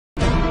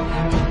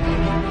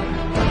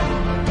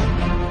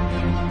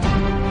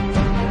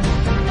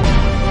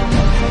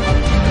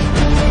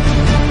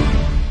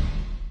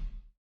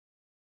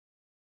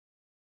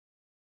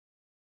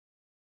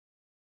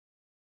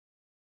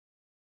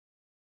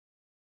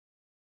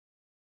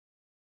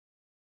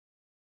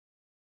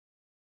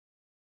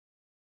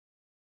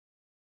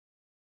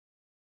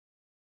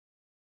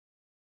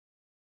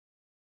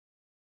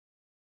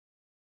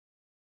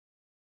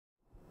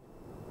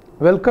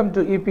Welcome to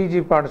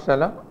EPG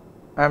Pathshala.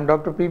 I am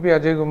Dr. P.P.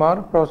 Ajay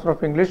Kumar, Professor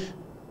of English,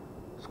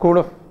 School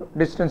of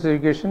Distance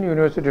Education,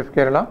 University of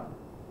Kerala.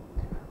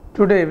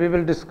 Today we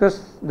will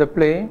discuss the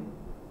play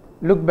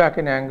Look Back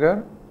in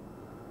Anger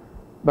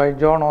by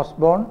John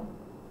Osborne,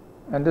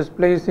 and this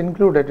play is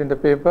included in the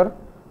paper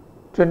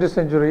 20th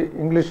Century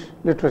English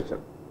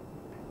Literature.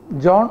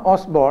 John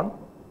Osborne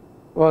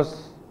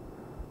was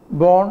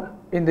born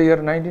in the year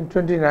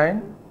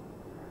 1929.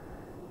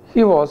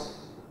 He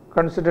was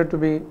considered to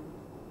be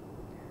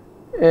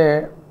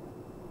a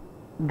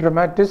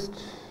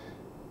dramatist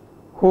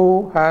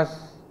who has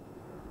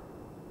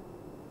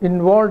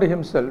involved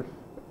himself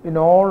in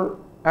all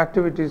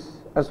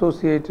activities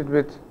associated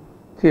with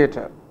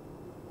theatre.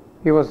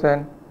 He was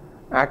an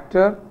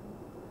actor,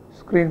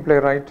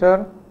 screenplay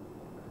writer,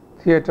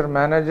 theatre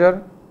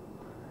manager,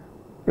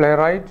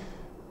 playwright,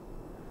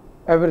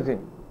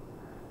 everything.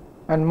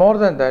 And more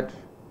than that,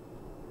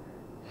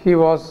 he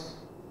was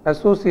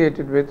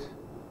associated with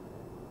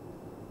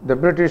the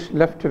British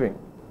left wing.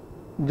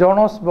 John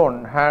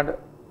Osborne had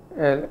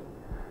a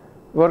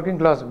working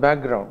class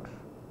background,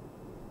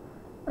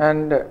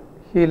 and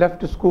he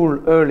left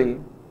school early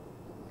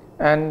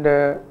and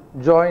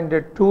joined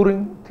a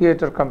touring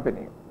theatre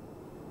company.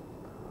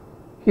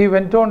 He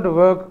went on to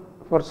work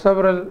for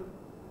several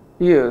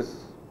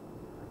years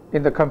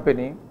in the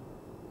company,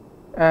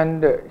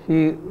 and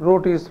he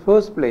wrote his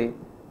first play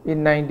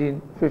in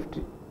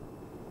 1950.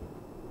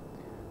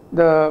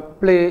 The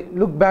play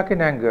Look Back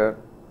in Anger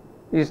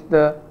is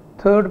the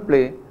third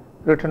play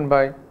written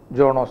by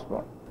John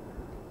Osborne.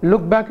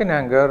 Look Back in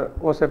Anger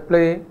was a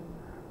play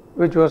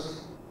which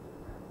was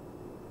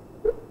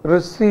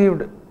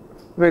received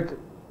with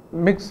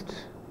mixed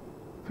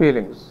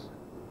feelings.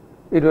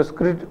 It was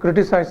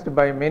criticized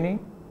by many.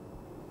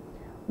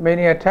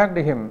 Many attacked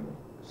him,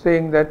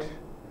 saying that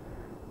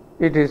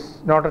it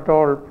is not at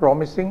all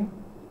promising,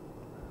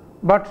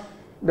 but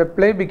the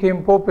play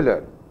became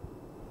popular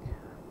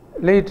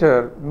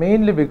later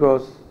mainly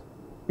because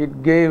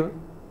it gave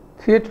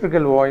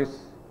theatrical voice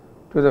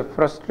to the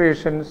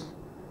frustrations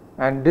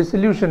and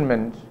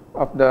disillusionment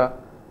of the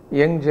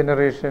young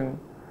generation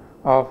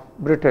of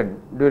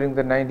Britain during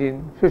the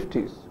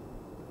 1950s.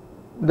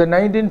 The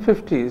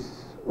 1950s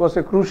was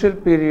a crucial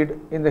period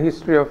in the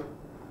history of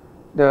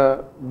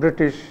the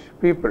British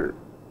people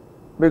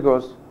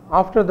because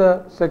after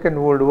the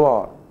Second World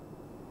War,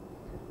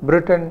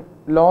 Britain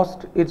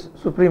lost its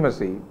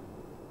supremacy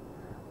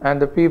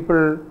and the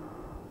people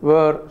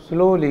were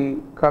slowly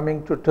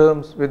coming to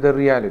terms with the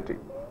reality.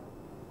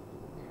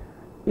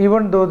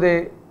 Even though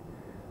they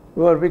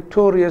were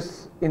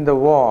victorious in the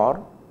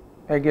war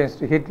against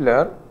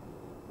Hitler,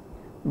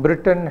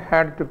 Britain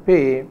had to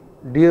pay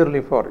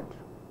dearly for it.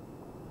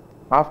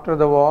 After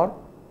the war,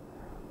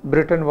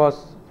 Britain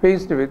was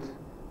faced with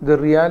the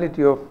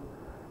reality of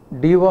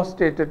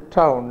devastated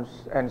towns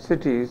and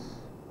cities,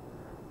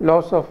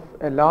 loss of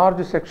a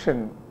large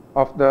section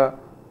of the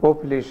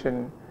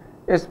population,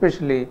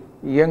 especially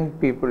young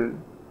people,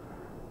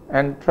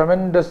 and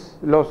tremendous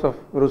loss of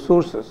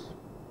resources.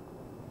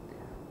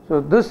 So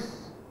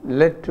this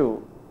led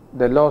to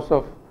the loss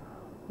of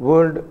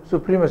world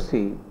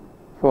supremacy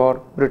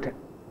for Britain.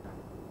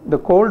 The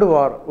Cold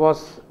War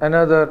was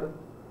another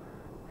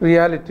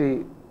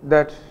reality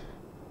that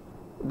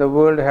the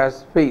world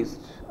has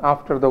faced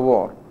after the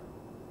war.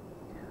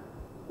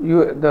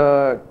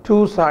 The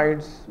two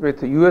sides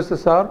with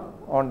USSR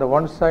on the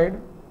one side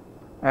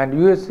and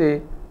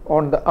USA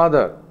on the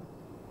other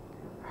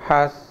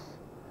has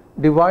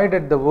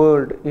divided the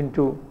world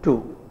into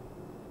two.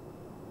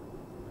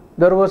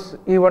 There was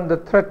even the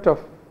threat of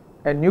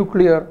a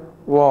nuclear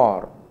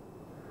war,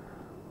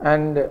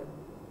 and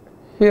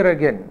here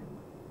again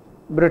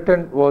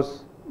Britain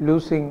was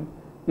losing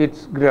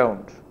its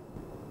ground.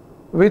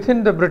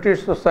 Within the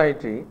British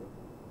society,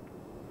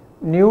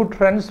 new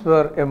trends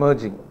were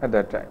emerging at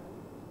that time.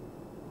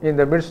 In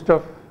the midst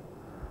of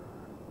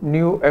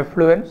new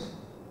affluence,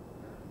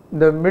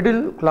 the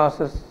middle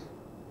classes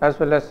as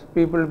well as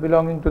people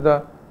belonging to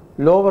the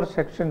lower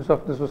sections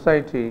of the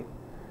society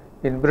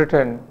in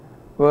Britain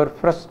were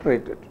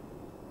frustrated.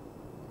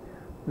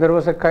 There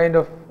was a kind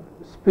of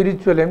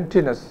spiritual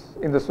emptiness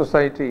in the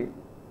society,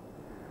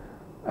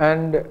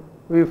 and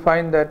we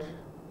find that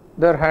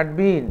there had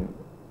been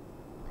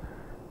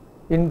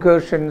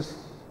incursions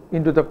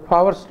into the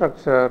power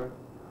structure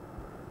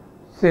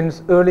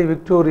since early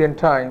Victorian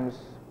times,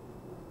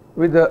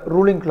 with the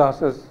ruling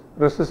classes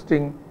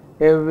resisting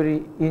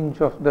every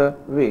inch of the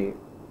way.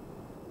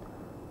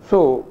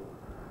 So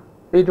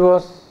it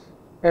was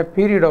a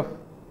period of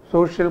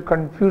social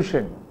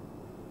confusion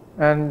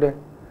and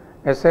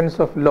a sense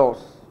of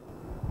loss.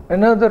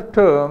 Another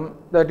term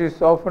that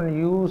is often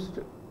used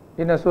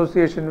in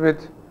association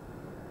with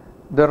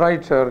the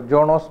writer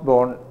John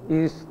Osborne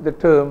is the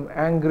term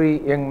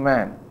angry young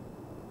man.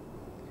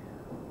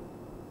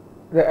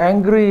 The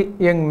angry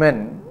young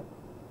men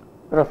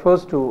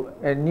refers to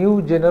a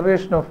new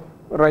generation of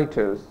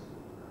writers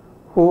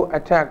who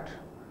attacked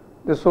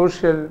the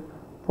social,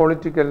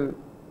 political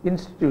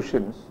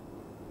institutions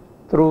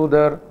through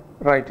their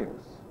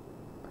writings.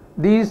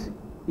 These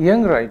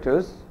young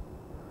writers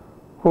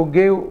who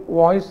gave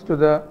voice to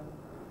the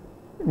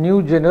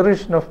new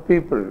generation of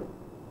people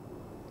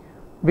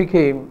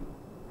became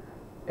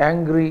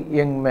angry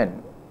young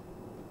men.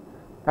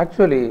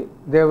 Actually,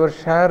 they were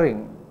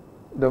sharing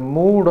the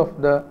mood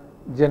of the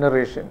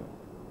generation,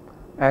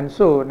 and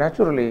so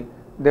naturally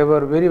they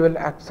were very well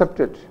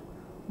accepted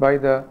by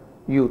the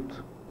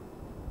youth.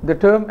 The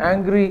term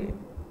angry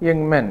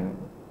young men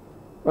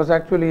was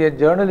actually a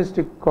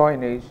journalistic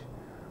coinage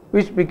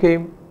which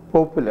became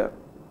popular.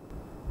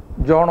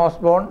 John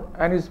Osborne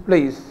and his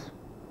plays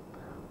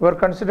were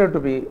considered to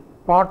be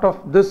part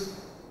of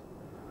this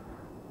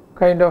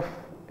kind of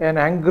an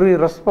angry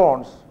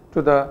response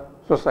to the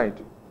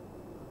society.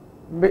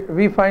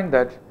 We find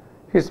that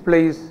his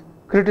plays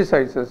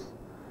criticizes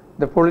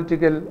the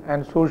political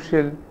and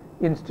social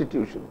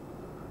institution.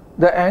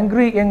 The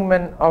angry young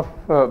men of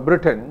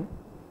Britain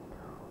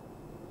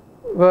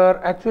were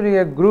actually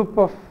a group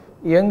of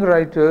young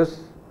writers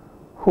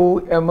who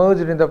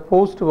emerged in the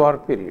post-war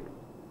period,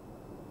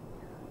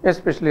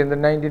 especially in the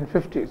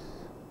 1950s.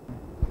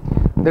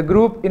 The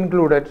group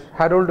included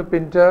Harold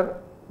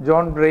Pinter,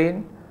 John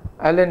Brain,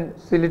 Alan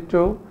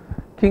Sillitoe,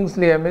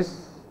 Kingsley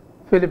Amis,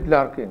 Philip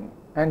Larkin,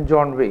 and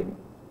John Wayne.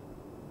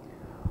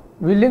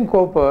 William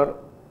Cowper,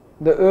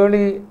 the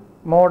early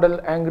model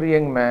angry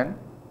young man,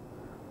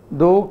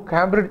 though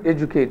Cambridge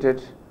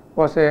educated,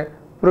 was a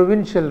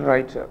provincial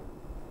writer.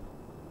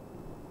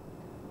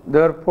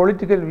 Their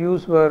political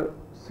views were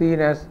seen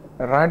as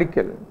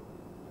radical,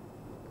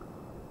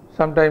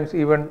 sometimes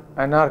even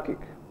anarchic,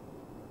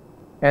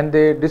 and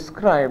they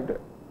described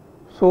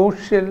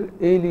social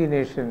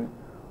alienation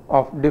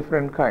of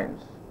different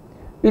kinds.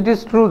 It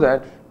is true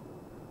that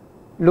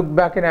Look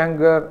Back in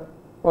Anger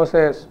was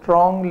a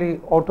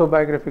strongly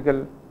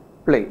autobiographical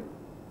play.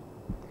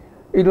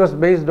 It was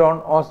based on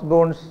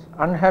Osborne's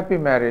unhappy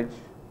marriage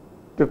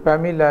to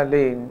Pamela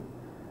Lane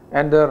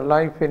and their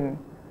life in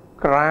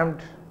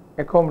cramped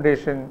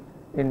accommodation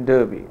in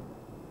Derby.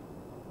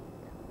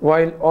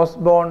 While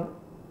Osborne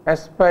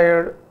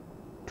aspired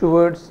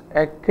towards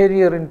a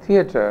career in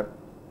theatre,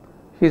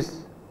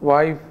 his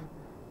wife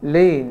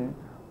Lane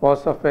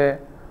was of a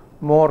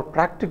more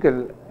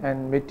practical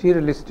and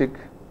materialistic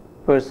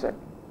person.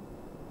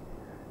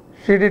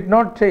 She did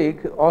not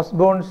take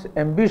Osborne's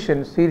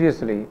ambition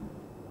seriously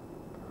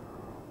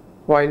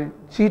while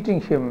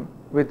cheating him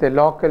with a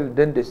local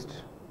dentist.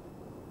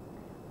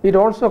 It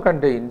also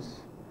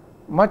contains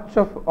much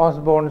of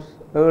Osborne's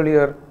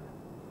earlier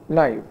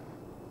life.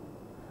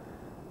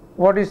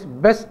 What is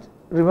best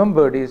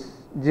remembered is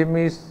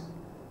Jimmy's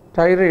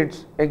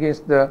tirades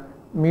against the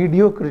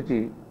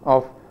mediocrity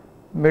of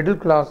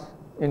middle-class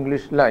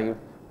English life,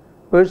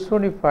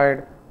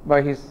 personified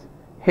by his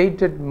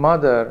hated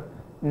mother,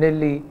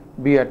 Nellie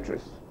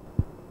Beatrice.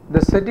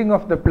 The setting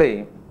of the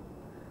play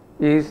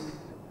is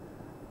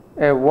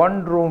a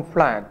one-room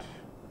flat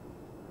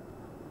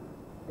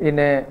in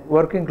a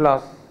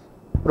working-class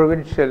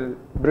provincial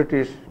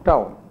British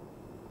town.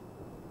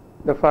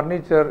 The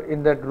furniture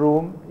in that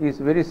room is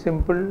very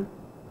simple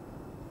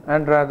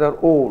and rather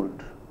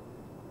old.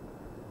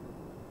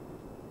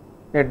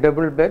 A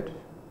double bed,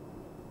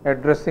 a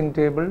dressing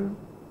table,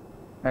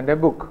 and a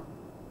book.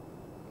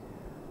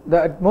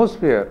 The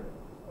atmosphere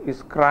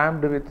is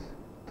crammed with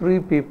 3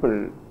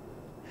 people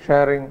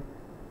sharing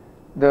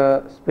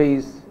the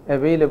space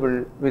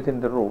available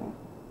within the room.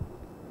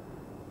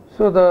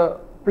 So the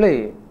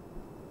play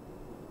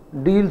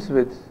deals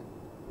with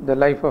the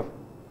life of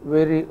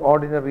very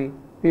ordinary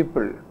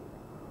people.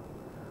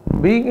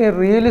 Being a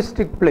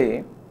realistic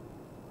play,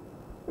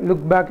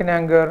 Look Back in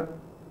Anger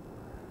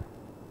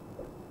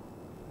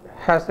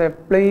has a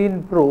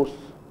plain prose.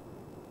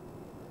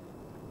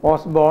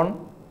 Osborne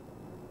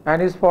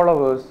and his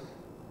followers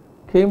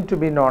came to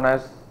be known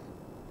as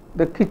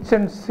the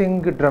kitchen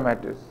sink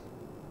dramatists.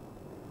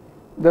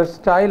 The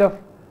style of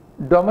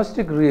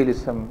domestic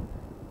realism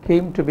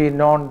came to be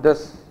known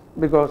thus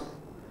because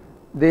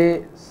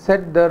they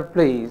set their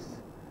plays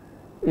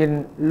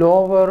in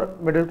lower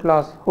middle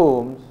class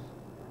homes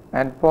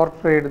and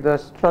portrayed the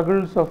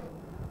struggles of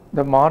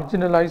the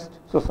marginalized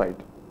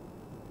society.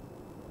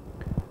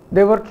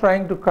 They were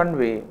trying to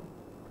convey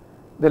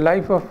the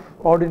life of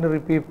ordinary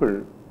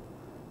people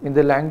in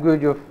the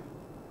language of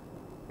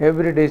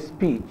everyday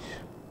speech,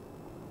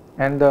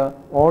 and the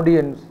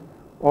audience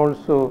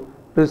also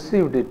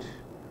received it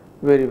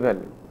very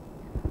well.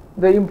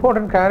 The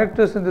important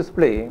characters in this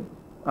play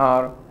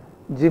are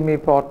Jimmy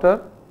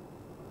Porter,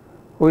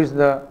 who is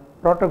the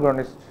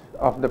protagonist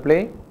of the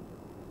play.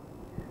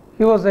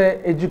 He was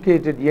an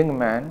educated young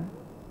man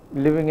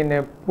living in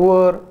a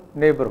poor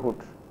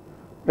neighborhood,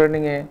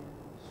 running a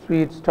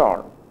sweet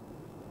stall.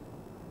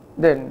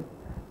 Then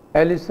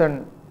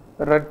Alison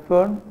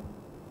Redfern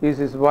is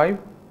his wife,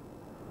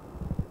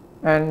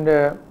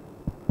 and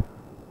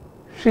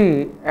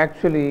she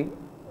actually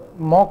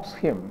mocks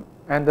him,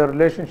 and the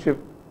relationship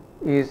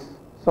is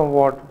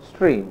somewhat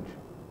strange.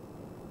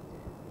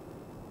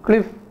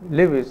 Cliff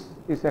Lewis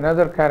is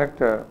another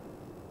character.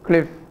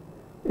 Cliff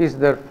is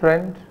their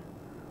friend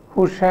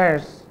who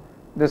shares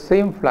the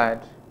same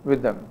flat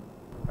with them.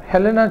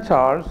 Helena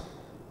Charles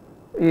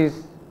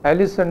is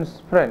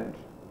Alison's friend.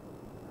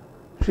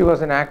 She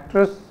was an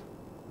actress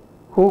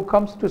who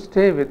comes to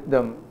stay with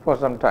them for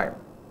some time.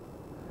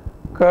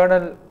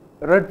 Colonel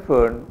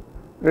Redfern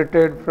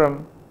retired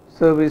from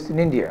service in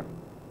India.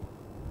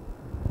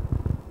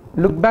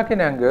 Look Back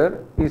in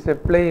Anger is a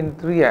play in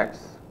 3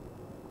 acts.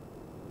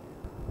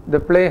 The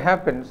play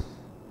happens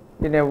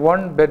in a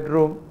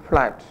 1-bedroom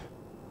flat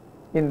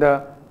in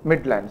the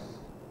Midlands.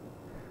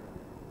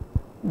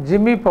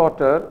 Jimmy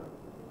Potter,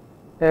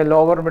 a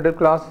lower middle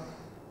class,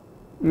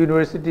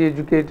 university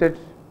educated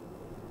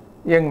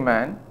young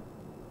man,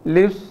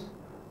 lives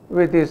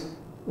with his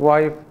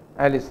wife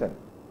Alison.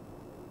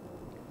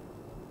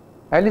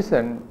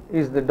 Alison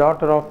is the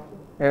daughter of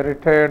a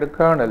retired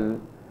colonel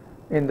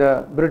in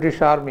the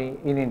British Army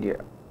in India.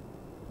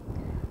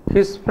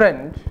 His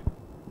friend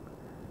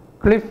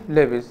Cliff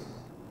Lewis,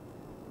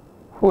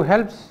 who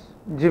helps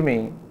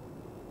Jimmy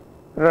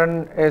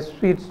run a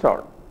sweet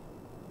stall.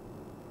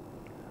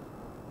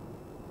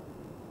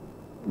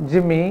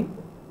 Jimmy,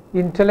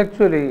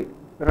 intellectually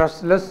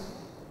restless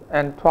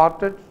and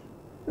thwarted,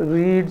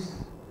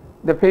 reads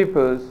the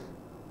papers,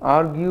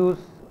 argues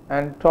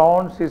and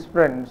taunts his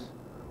friends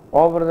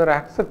over their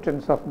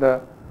acceptance of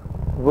the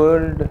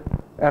world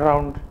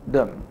around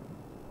them.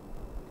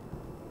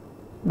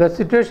 The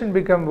situation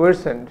became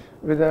worsened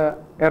with the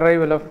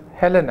arrival of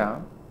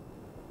Helena,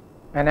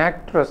 an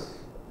actress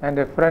and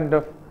a friend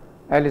of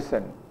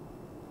Alison.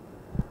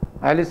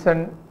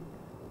 Alison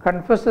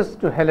confesses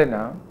to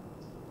Helena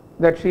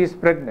that she is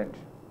pregnant.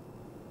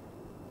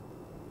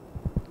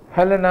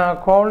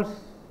 Helena calls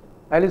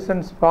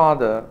Alison's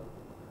father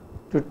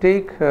to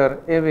take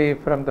her away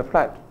from the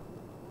flat.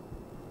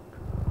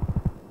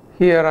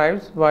 He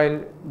arrives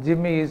while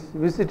Jimmy is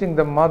visiting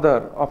the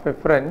mother of a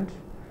friend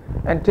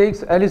and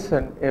takes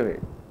Alison away.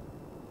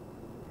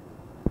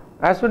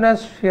 As soon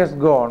as she has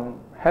gone,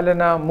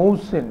 Helena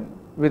moves in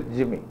with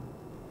Jimmy.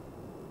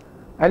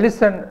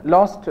 Alison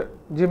lost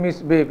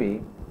Jimmy's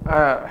baby.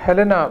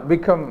 Helena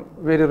becomes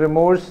very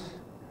remorse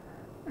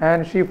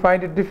and she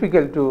finds it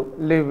difficult to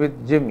live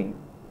with Jimmy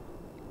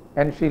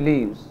and she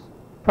leaves.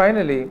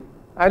 Finally,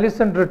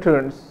 Alison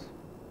returns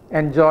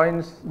and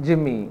joins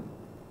Jimmy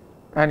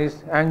and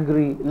his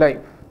angry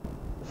life.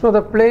 So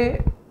the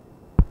play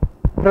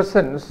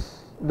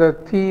presents the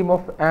theme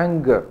of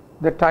anger.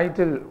 The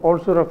title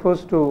also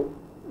refers to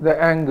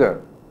the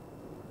anger.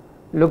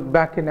 Look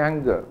back in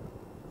anger.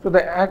 So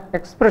the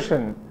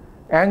expression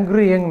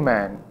angry young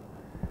man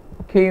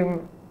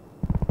came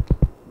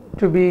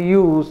to be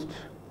used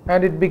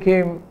and it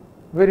became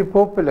very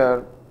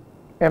popular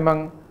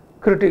among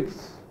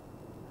critics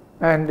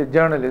and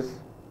journalists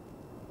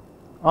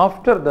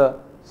after the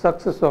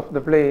success of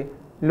the play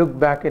Look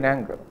Back in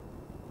Anger.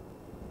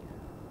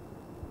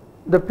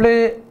 The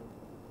play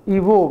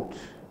evoked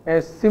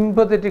a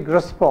sympathetic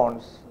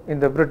response in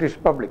the British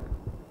public,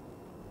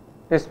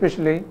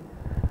 especially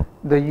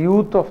the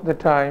youth of the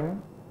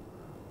time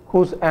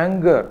whose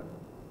anger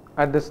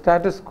at the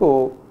status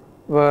quo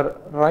were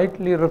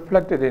rightly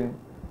reflected in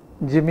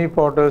Jimmy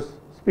Potter's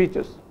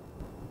speeches.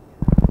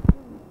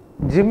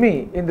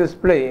 Jimmy in this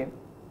play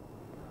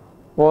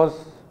was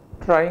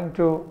trying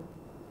to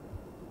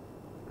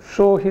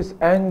show his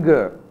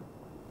anger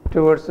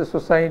towards the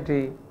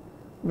society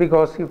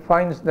because he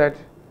finds that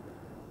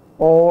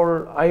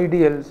all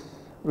ideals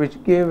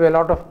which gave a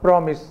lot of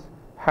promise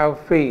have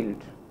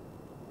failed.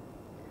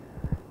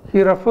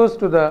 He refers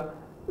to the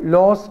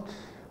lost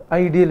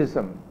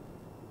idealism,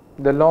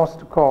 the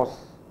lost cause.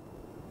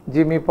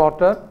 Jimmy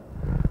Potter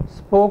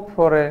spoke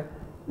for a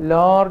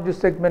large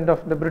segment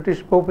of the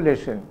British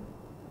population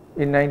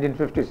in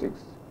 1956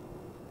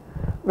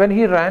 when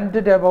he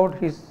ranted about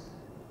his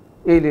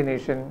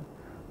alienation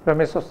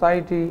from a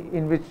society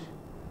in which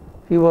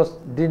he was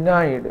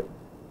denied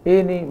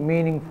any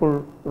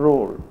meaningful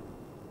role.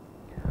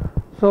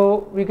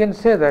 So we can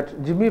say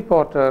that Jimmy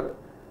Potter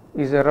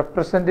is a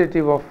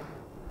representative of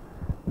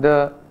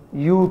the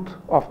youth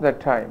of that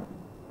time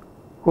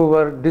who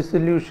were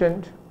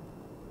disillusioned,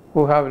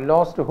 who have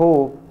lost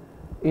hope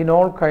in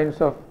all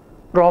kinds of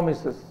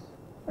promises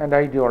and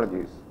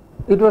ideologies.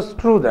 It was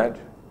true that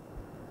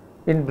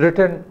in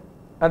Britain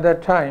at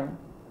that time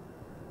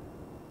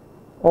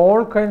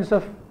all kinds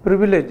of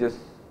privileges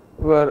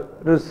were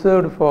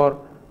reserved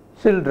for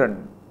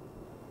children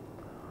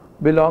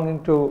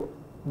belonging to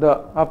the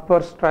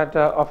upper strata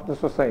of the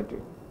society.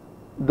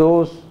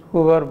 Those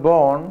who were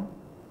born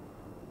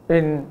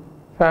in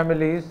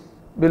families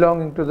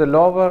belonging to the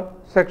lower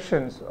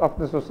sections of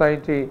the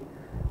society,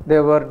 they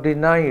were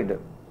denied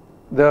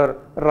their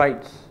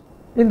rights.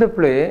 In the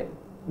play,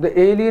 the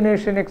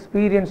alienation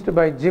experienced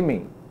by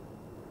Jimmy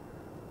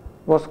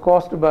was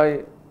caused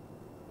by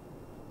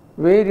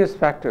various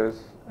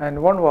factors,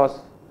 and one was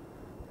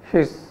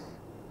his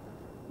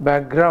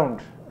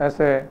background as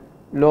a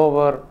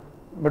lower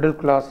middle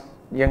class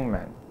young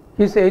man.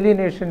 His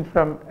alienation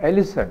from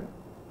Alison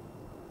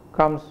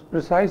comes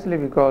precisely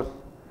because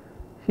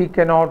he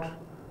cannot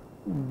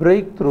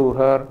break through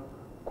her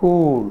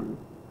cool,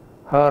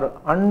 her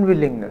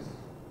unwillingness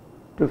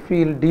to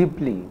feel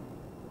deeply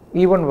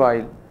even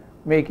while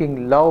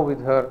making love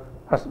with her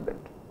husband.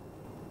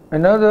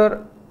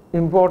 Another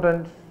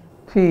important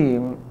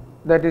theme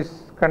that is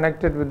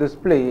connected with this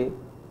play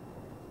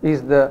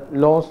is the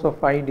loss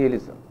of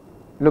idealism.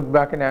 Look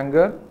Back in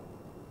Anger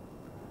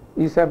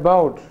is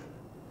about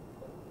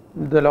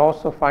the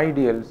loss of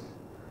ideals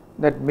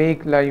that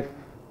make life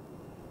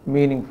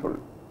meaningful.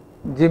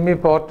 Jimmy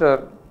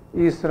Porter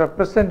is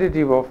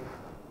representative of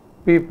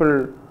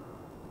people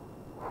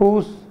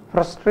whose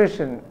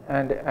frustration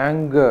and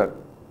anger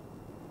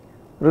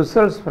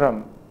results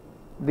from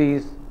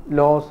these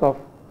loss of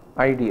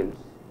ideals.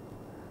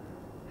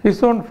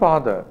 His own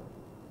father,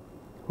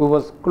 who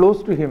was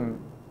close to him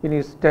in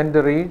his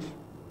tender age,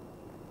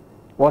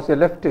 was a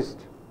leftist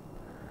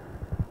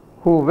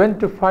who went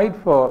to fight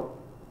for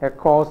a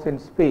cause in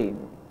Spain.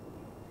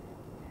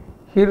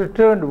 He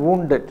returned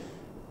wounded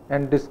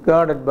and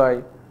discarded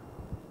by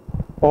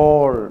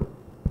all,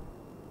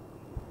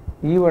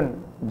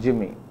 even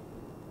Jimmy.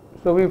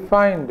 So we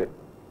find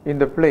in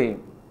the play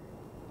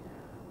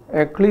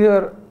a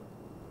clear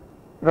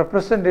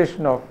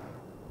representation of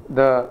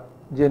the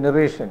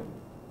generation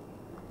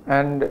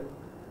and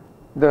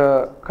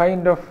the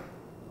kind of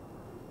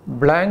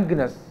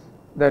blankness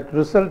that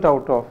result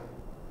out of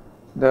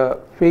the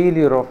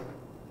failure of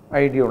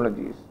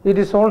ideologies. It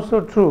is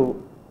also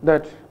true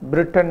that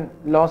Britain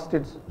lost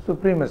its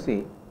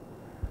supremacy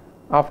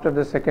after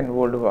the Second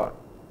World War.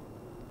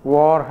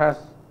 War has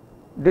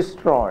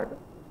destroyed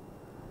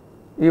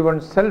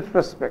even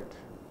self-respect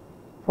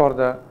for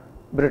the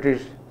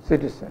British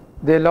citizen.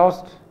 They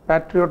lost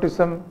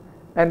patriotism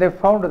and they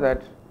found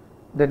that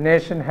the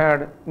nation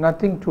had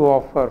nothing to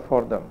offer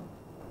for them.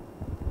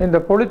 In the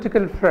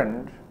political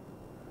front,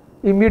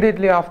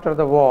 immediately after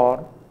the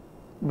war,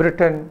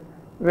 Britain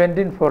went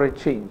in for a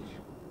change.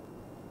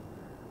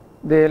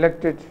 They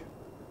elected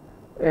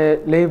a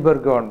Labour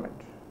government.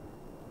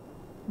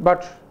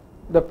 But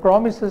the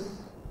promises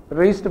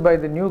raised by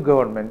the new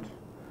government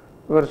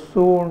were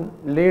soon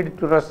laid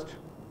to rest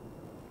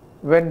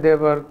when they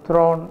were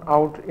thrown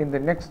out in the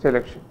next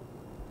election.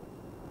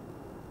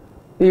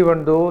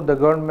 Even though the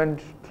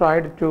government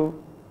tried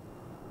to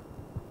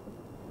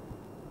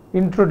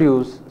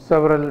introduce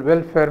several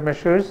welfare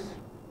measures,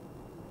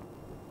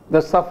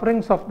 the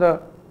sufferings of the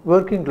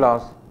working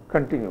class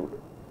continued.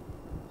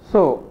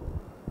 So,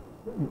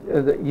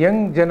 the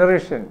young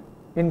generation,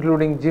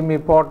 including Jimmy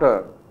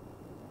Porter,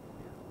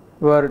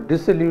 were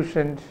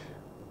disillusioned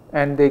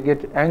and they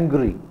get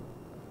angry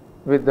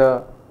with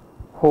the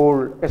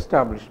whole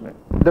establishment.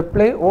 The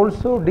play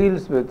also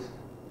deals with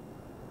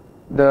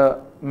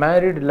the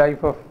married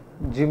life of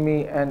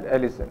Jimmy and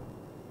Allison.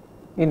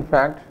 In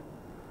fact,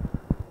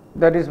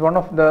 that is one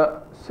of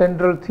the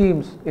central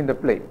themes in the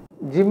play.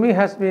 Jimmy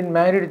has been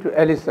married to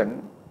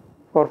Allison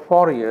for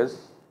 4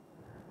 years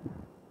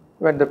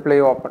when the play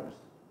opens,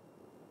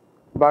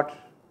 but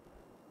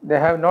they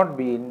have not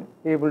been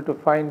able to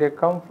find a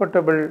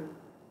comfortable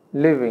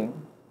living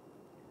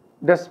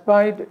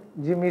despite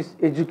Jimmy's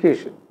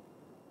education.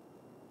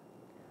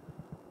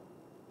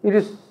 It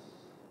is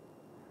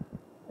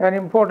an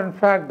important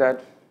fact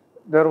that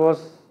there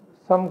was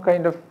some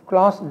kind of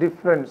class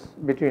difference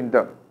between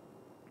them.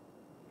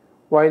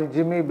 While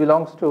Jimmy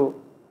belongs to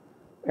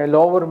a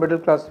lower middle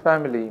class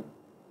family,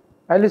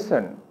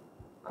 Allison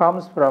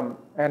comes from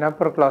an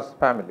upper class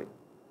family.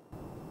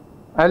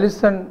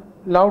 Allison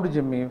loved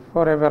Jimmy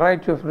for a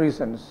variety of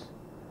reasons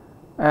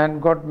and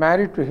got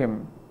married to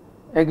him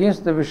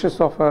against the wishes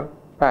of her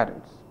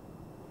parents.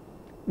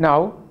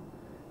 Now,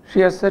 she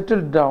has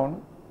settled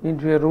down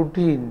into a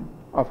routine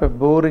of a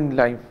boring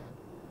life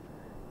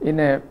in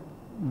a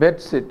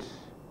bedsit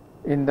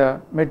in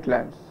the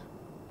Midlands.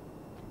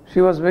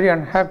 She was very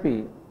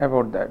unhappy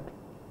about that.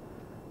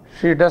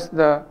 She does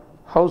the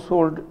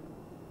household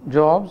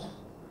jobs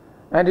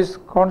and is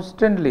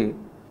constantly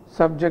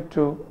subject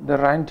to the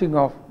ranting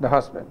of the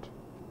husband.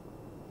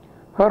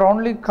 Her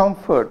only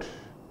comfort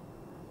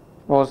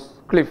was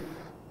Cliff,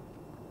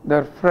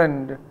 their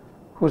friend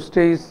who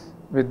stays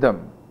with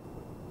them.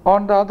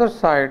 On the other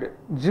side,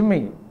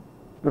 Jimmy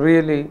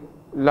really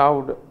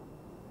loved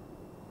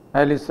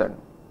Allison,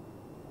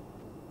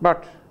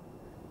 but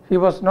he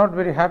was not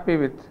very happy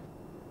with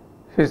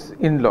his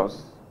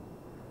in-laws.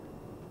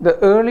 The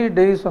early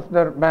days of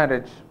their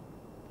marriage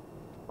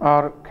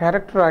are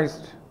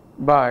characterized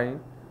by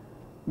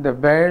the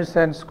bears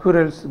and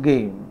squirrels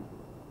game.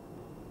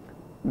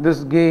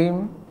 This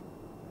game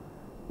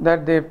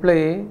that they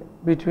play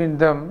between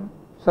them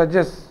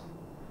suggests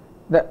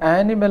the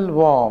animal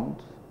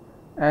warmth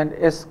and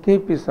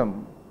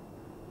escapism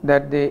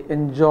that they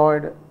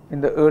enjoyed in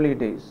the early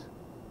days.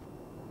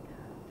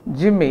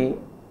 Jimmy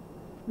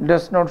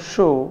does not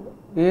show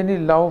any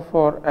love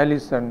for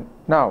Allison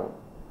now.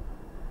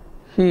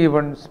 He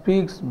even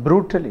speaks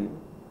brutally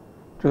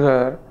to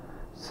her,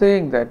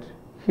 saying that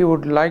he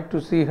would like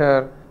to see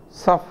her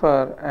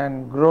suffer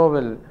and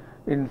grovel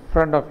in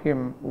front of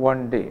him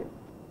one day.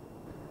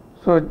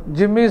 So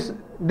Jimmy's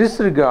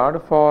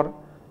disregard for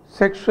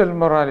sexual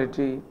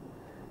morality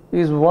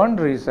is one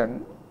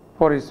reason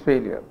for his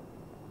failure.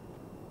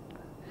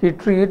 He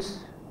treats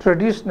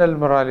traditional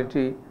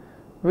morality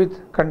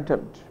with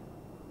contempt.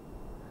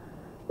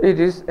 It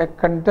is a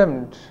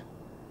contempt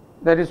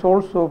that is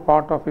also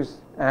part of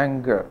his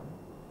anger.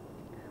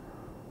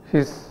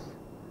 His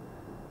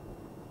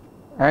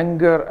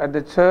anger at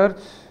the church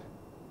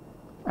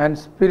and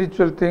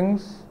spiritual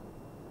things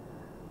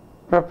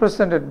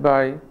represented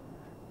by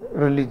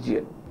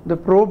religion. The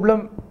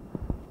problem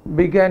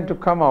began to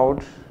come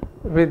out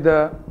with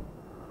the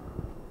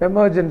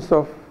emergence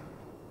of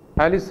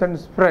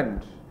Alison's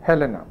friend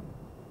Helena.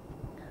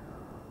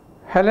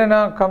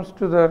 Helena comes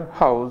to their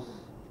house,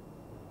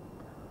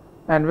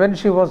 and when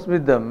she was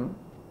with them,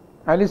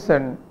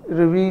 Alison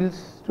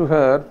reveals to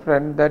her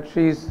friend that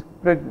she is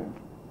pregnant.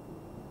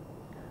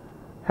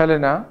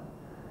 Helena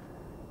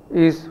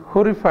is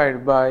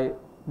horrified by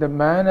the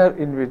manner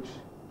in which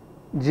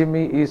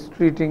Jimmy is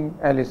treating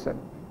Alison.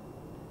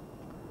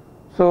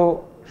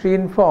 So she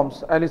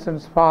informs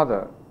Alison's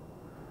father,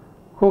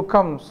 who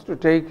comes to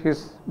take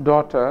his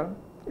daughter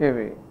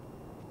away.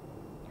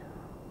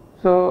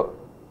 So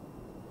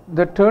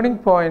the turning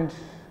point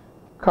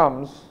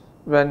comes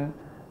when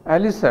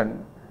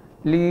Alison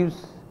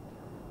leaves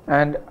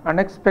and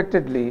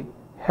unexpectedly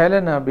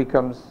Helena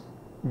becomes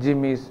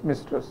Jimmy's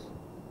mistress.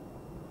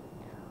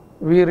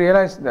 We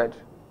realize that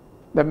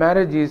the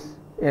marriage is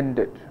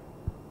ended.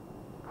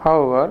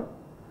 However,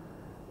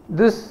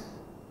 this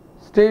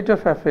state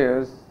of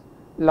affairs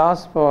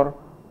lasts for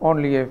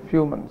only a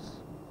few months.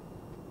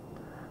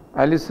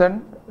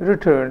 Alison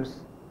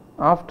returns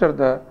after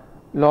the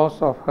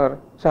loss of her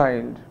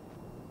child.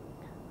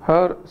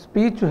 Her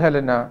speech to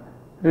Helena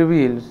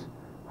reveals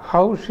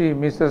how she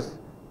misses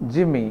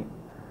Jimmy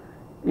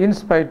in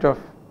spite of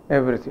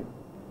everything.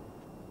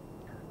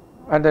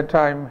 At the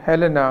time,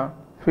 Helena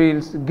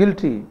feels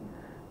guilty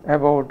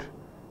about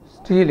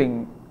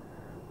stealing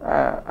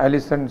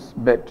Alison's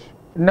bet.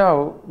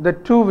 Now, the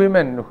two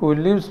women who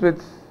lives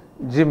with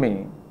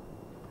Jimmy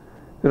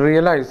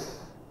realize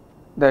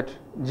that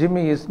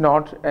Jimmy is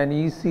not an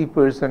easy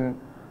person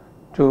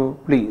to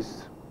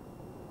please.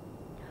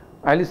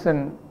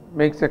 Alison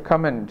makes a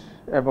comment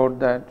about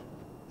that.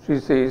 She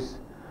says,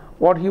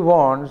 what he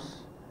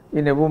wants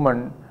in a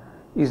woman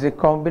is a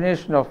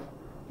combination of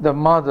the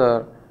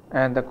mother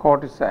and the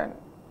courtesan,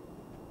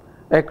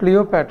 a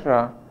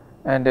Cleopatra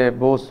and a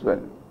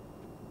Boswell,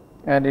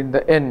 and in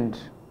the end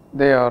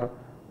they are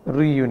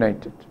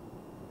reunited.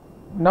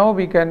 Now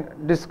we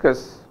can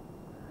discuss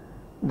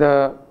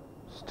the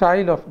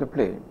style of the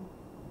play.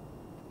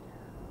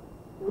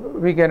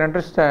 We can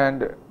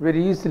understand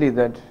very easily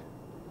that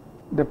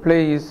the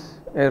play is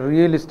a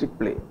realistic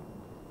play.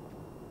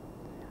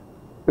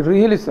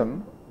 Realism,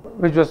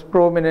 which was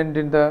prominent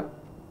in the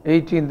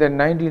 18th and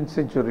 19th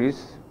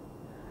centuries,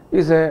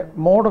 is a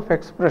mode of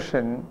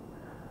expression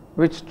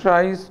which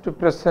tries to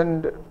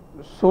present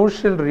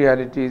social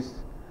realities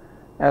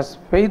as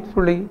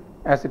faithfully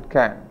as it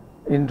can.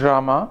 In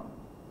drama,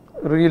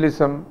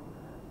 realism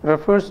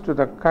refers to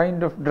the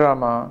kind of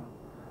drama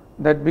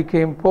that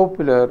became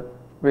popular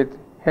with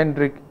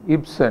Henrik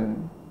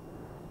Ibsen,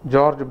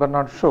 George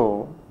Bernard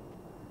Shaw,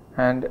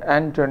 and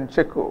Anton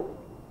Chekhov.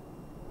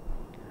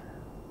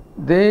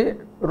 They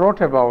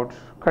wrote about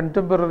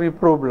contemporary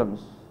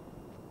problems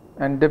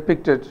and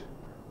depicted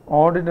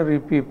ordinary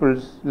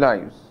people's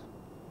lives.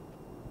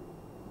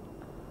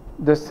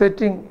 The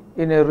setting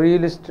in a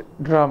realist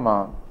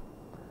drama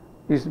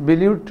is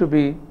believed to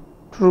be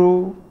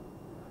true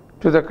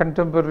to the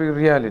contemporary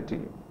reality,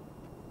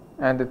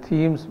 and the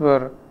themes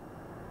were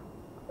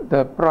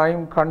the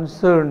prime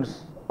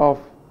concerns of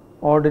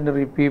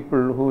ordinary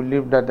people who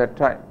lived at that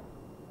time.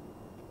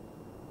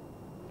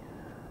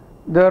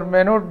 There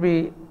may not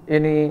be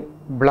any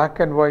black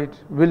and white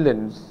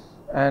villains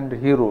and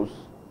heroes.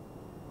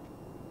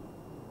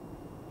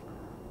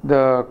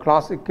 The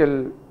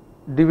classical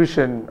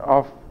division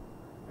of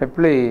a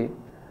play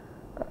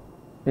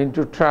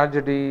into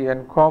tragedy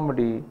and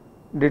comedy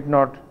did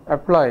not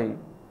apply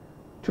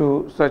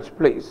to such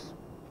plays.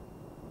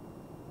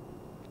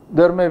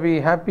 There may be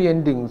happy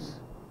endings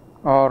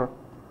or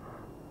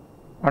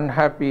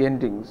unhappy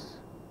endings,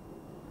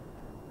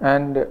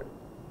 and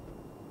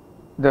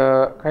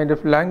the kind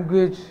of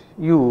language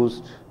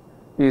used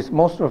is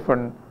most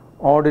often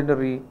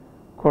ordinary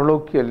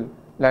colloquial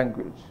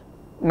language.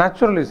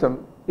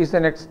 Naturalism is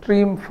an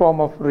extreme form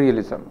of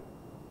realism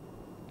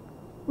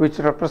which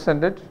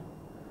represented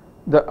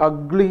the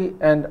ugly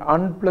and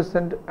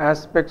unpleasant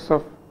aspects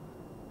of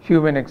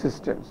human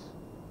existence.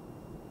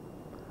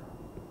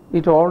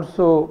 It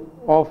also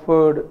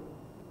offered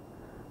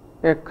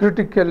a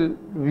critical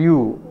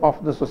view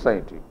of the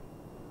society.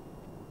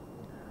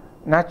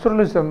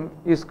 Naturalism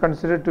is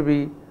considered to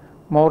be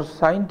more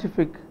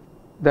scientific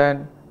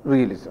than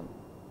realism.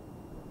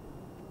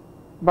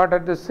 But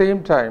at the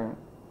same time,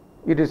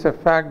 it is a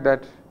fact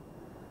that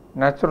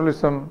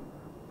naturalism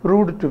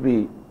proved to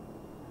be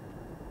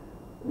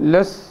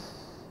less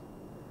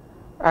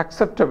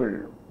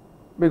acceptable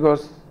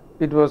because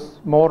it was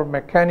more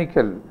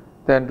mechanical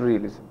than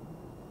realism.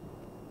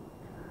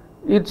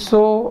 It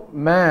saw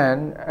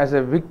man as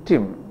a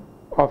victim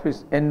of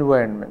his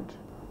environment.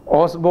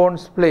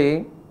 Osborne's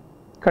play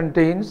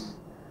contains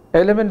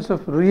elements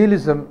of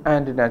realism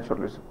and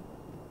naturalism.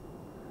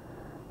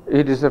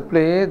 It is a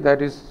play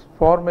that is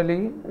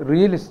formally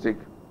realistic.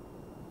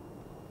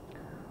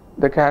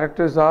 The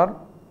characters are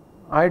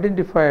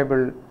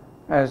identifiable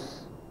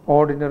as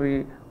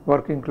ordinary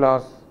working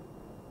class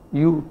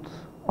youth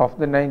of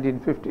the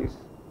 1950s.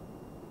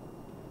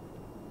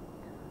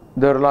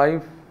 Their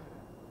life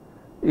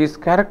is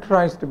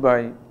characterized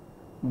by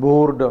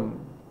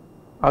boredom,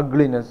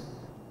 ugliness,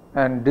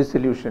 and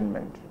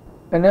disillusionment.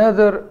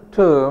 Another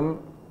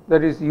term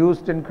that is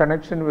used in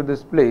connection with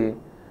this play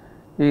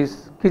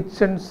is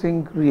kitchen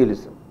sink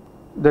realism.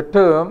 The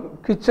term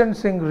kitchen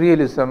sink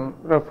realism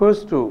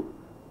refers to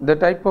the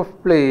type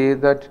of play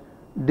that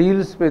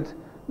deals with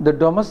the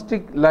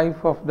domestic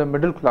life of the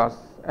middle class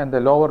and the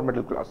lower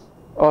middle class.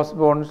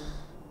 Osborne's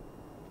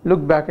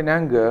Look Back in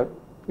Anger,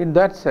 in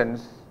that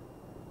sense,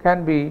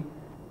 can be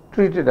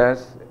treated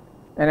as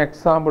an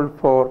example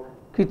for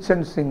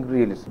kitchen sink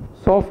realism.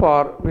 So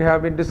far, we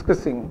have been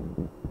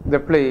discussing the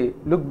play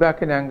Look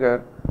Back in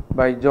Anger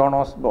by John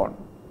Osborne.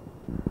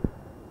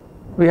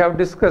 We have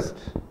discussed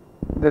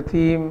the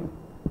theme,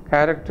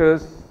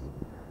 characters,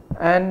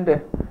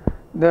 and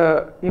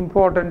the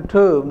important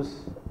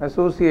terms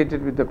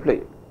associated with the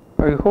play.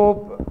 I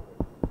hope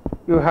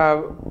you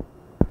have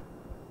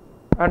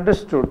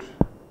understood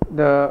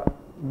the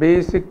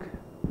basic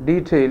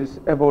details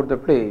about the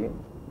play.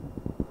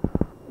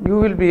 You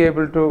will be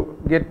able to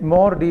get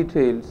more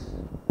details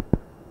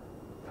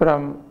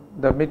from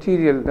the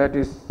material that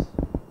is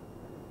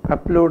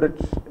uploaded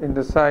in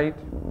the site,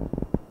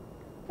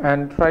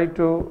 and try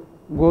to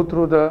go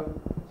through the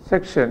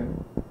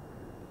section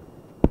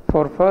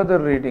for further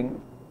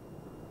reading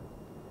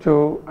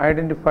to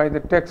identify the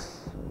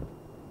texts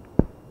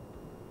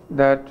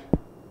that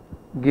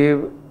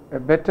give a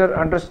better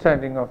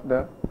understanding of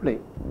the play.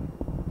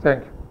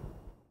 Thank you.